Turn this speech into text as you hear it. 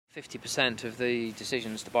50% of the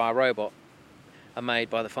decisions to buy a robot are made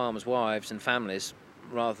by the farmers' wives and families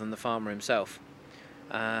rather than the farmer himself,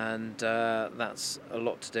 and that's a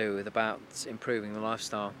lot to do with about improving the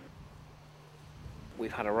lifestyle.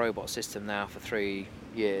 We've had a robot system now for 3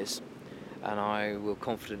 years, and I will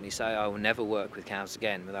confidently say I will never work with cows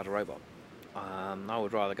again without a robot. I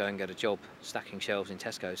would rather go and get a job stacking shelves in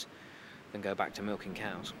Tesco's than go back to milking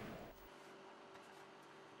cows.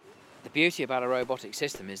 The beauty about a robotic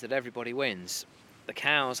system is that everybody wins. The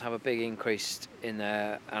cows have a big increase in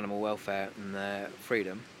their animal welfare and their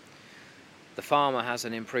freedom. The farmer has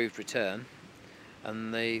an improved return,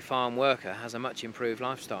 and the farm worker has a much improved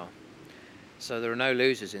lifestyle. So there are no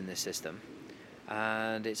losers in this system,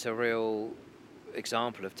 and it's a real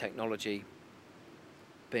example of technology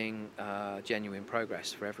being genuine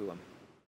progress for everyone.